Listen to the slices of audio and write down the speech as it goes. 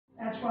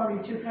what he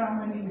took on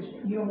when he was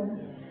young,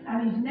 and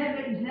he's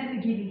never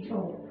given it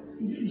up.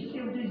 He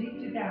still does it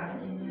today.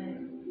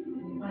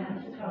 My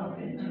house can't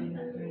be doing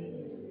that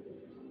breathing.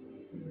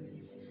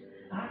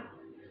 Huh?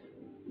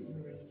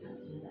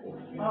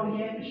 Marie, Oh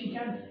yeah, but she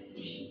don't.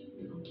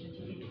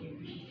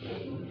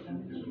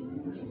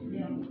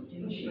 Yeah,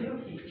 she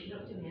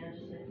looked at me and I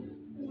just said,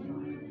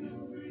 sorry.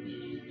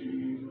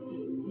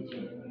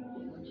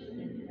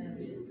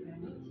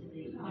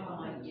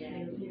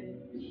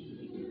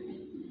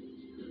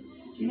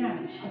 You know,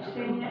 I've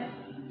seen that.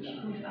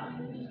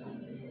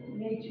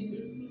 Need to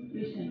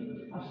listen.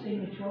 I've seen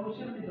her twice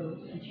on the bus,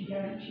 and she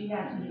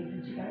hasn't even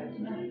to go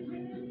tonight.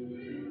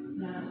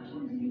 No.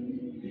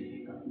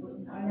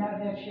 I know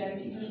they're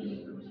shaking.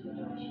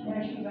 No,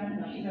 she won't.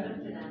 She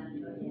won't.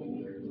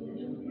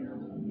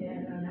 Yeah,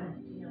 no.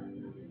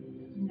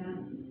 No.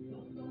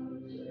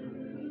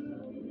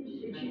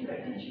 Did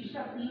she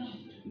stop and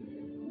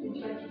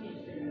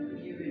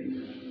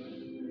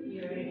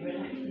You're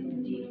relaxing the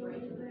deep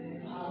breath.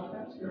 Oh,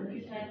 that's good.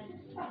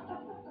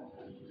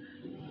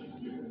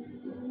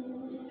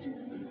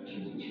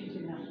 She's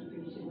in that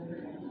piece of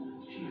her.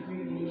 She's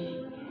really.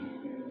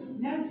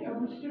 No, I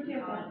was stood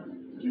at that. Do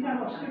you know,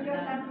 I stood at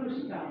that bus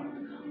stop.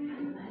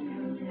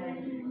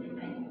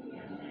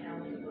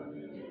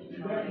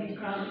 Well, you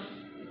can't.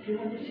 You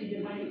want to see the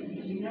way,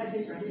 you know,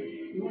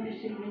 you want to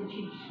see when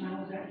she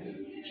smells at you.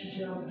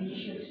 She's all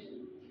vicious.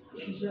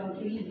 She's all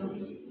evil.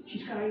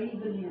 She's got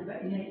evil in her,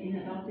 but in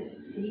her body.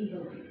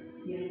 Evil.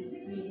 Yeah.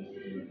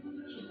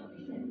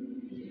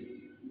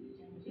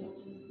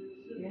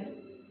 Yeah.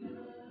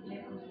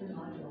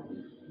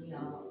 We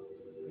are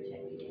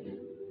protected.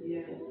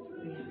 Yeah.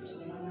 We have to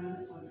be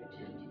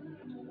protecting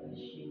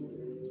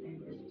children and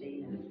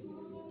Christina.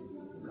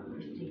 We've got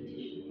Christine to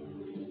shoot.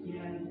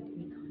 Yeah.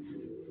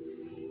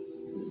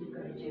 We've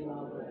got to do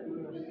our work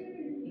for us.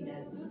 You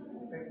know,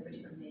 for everybody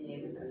coming in here,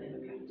 we've got to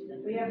look after them.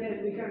 We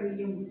got a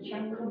young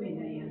chap coming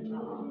here.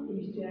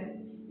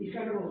 He's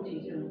got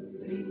autism.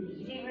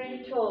 Is he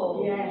really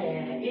tall?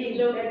 Yeah. He's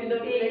lovely.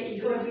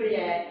 He's lovely.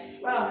 Yeah.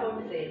 Well,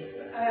 comes in.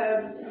 A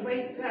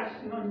week last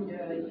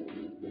Monday,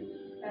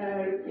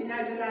 you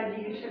know the lady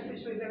who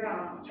suffers with her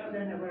heart, I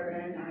don't know where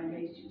her name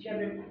is, she had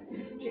a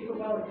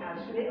white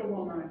house, little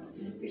woman,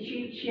 but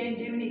she ain't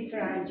doing it for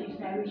ages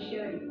now, is she?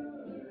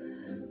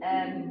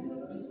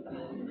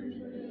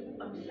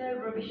 I'm so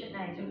rubbish at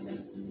names. The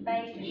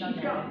face is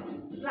She's got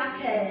black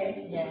hair,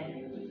 yeah,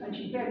 and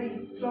she's very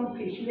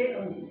plumpish,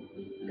 little,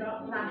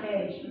 got black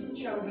hair,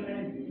 shoulder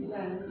length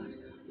down.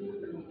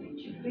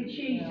 But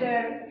she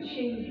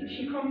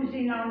comes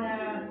in on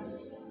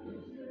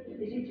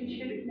is it a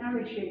Tuesday? No, a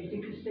Tuesday,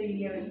 because the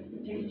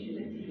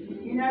teachers,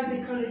 you know the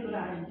coloured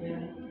lady.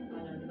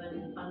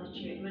 on the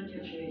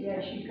Tuesday. Yeah,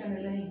 she's going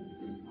to leave.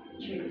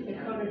 The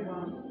coloured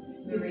one.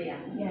 Maria.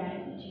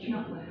 Yeah. She's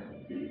not well.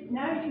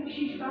 No,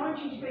 she's fine.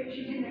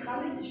 She's in the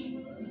college.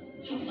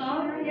 She's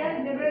fine. Yeah,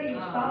 and the reading's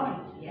fine.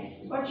 Yeah.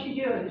 What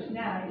she does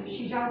now,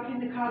 she's helping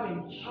the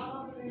college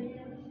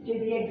do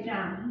the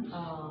exams.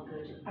 Oh,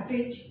 good. I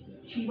think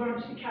she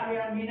wants to carry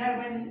on. You know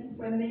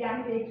when the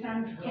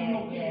exams come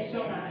up in the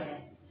summer.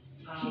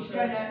 She's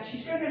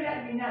gonna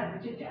let me know,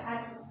 but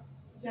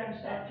don't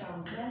start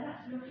telling me. Yeah,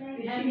 that's lovely.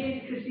 But she is,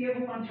 because the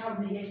other one told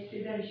me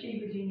yesterday. She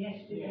was in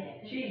yesterday.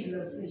 Yeah. She's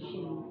lovely.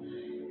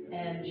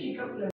 She got